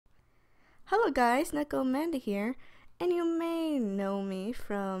Hello guys, Neko Amanda here, and you may know me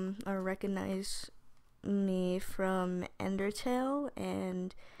from or recognize me from Endertail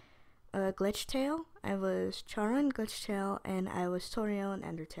and Glitchtail. I was Chara in Glitchtail and I was Toriel in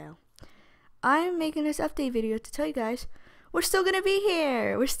Endertail. I'm making this update video to tell you guys we're still gonna be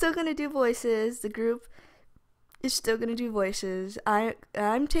here. We're still gonna do voices. The group is still gonna do voices.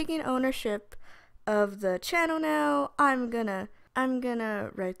 I'm taking ownership of the channel now. I'm gonna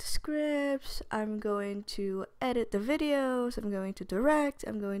write the scripts, I'm going to edit the videos, I'm going to direct,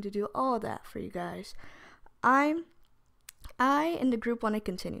 I'm going to do all that for you guys. I and the group want to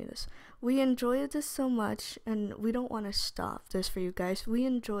continue this. We enjoyed this so much and we don't want to stop this for you guys. We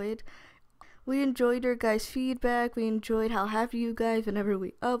enjoyed your guys' feedback, we enjoyed how happy you guys whenever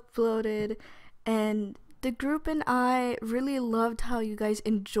we uploaded, and the group and I really loved how you guys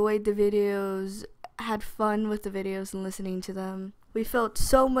enjoyed the videos, had fun with the videos and listening to them. We felt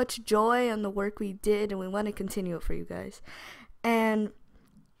so much joy on the work we did and we want to continue it for you guys. And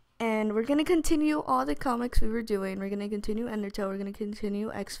we're going to continue all the comics we were doing. We're going to continue Undertale, we're going to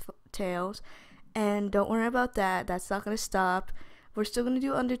continue X-Tales, and don't worry about that. That's not going to stop. We're still going to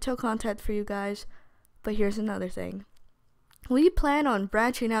do Undertale content for you guys. But here's another thing. We plan on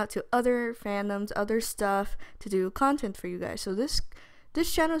branching out to other fandoms, other stuff to do content for you guys. So this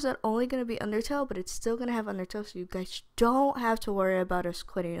channel is not only going to be Undertale, but it's still going to have Undertale, so you guys don't have to worry about us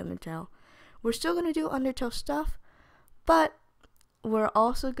quitting Undertale. We're still going to do Undertale stuff, but we're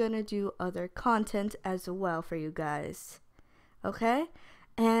also going to do other content as well for you guys. Okay?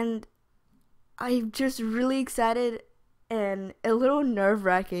 And I'm just really excited and a little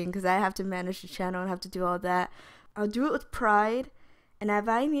nerve-wracking because I have to manage the channel and have to do all that. I'll do it with pride. And if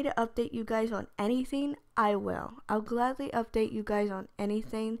I need to update you guys on anything, I will. I'll gladly update you guys on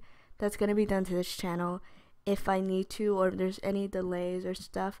anything that's going to be done to this channel if I need to, or if there's any delays or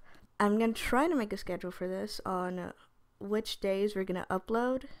stuff. I'm going to try to make a schedule for this on which days we're going to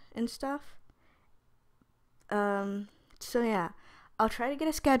upload and stuff. So yeah, I'll try to get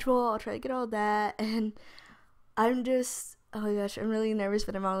a schedule. I'll try to get all that. And I'm just... oh my gosh, I'm really nervous,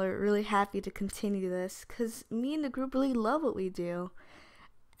 but I'm all really happy to continue this because me and the group really love what we do.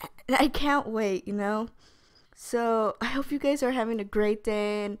 And I can't wait, you know? So I hope you guys are having a great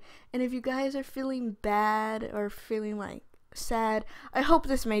day. And if you guys are feeling bad or feeling like sad, I hope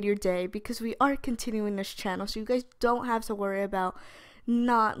this made your day because we are continuing this channel. So you guys don't have to worry about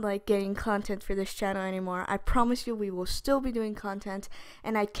not like getting content for this channel anymore. I promise you we will still be doing content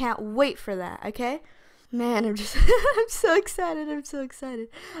and I can't wait for that, okay? Man, I'm just, I'm so excited,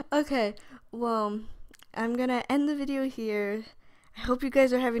 Okay, well, I'm gonna end the video here. I hope you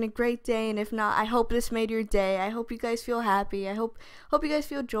guys are having a great day, and if not, I hope this made your day. I hope you guys feel happy. I hope you guys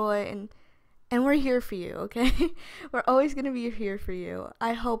feel joy, and we're here for you, okay? We're always gonna be here for you.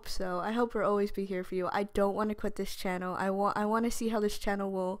 I hope so. I hope we'll always be here for you. I don't want to quit this channel. I want to see how this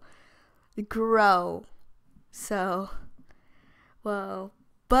channel will grow. So, well,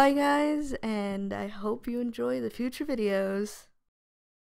 bye guys, and I hope you enjoy the future videos.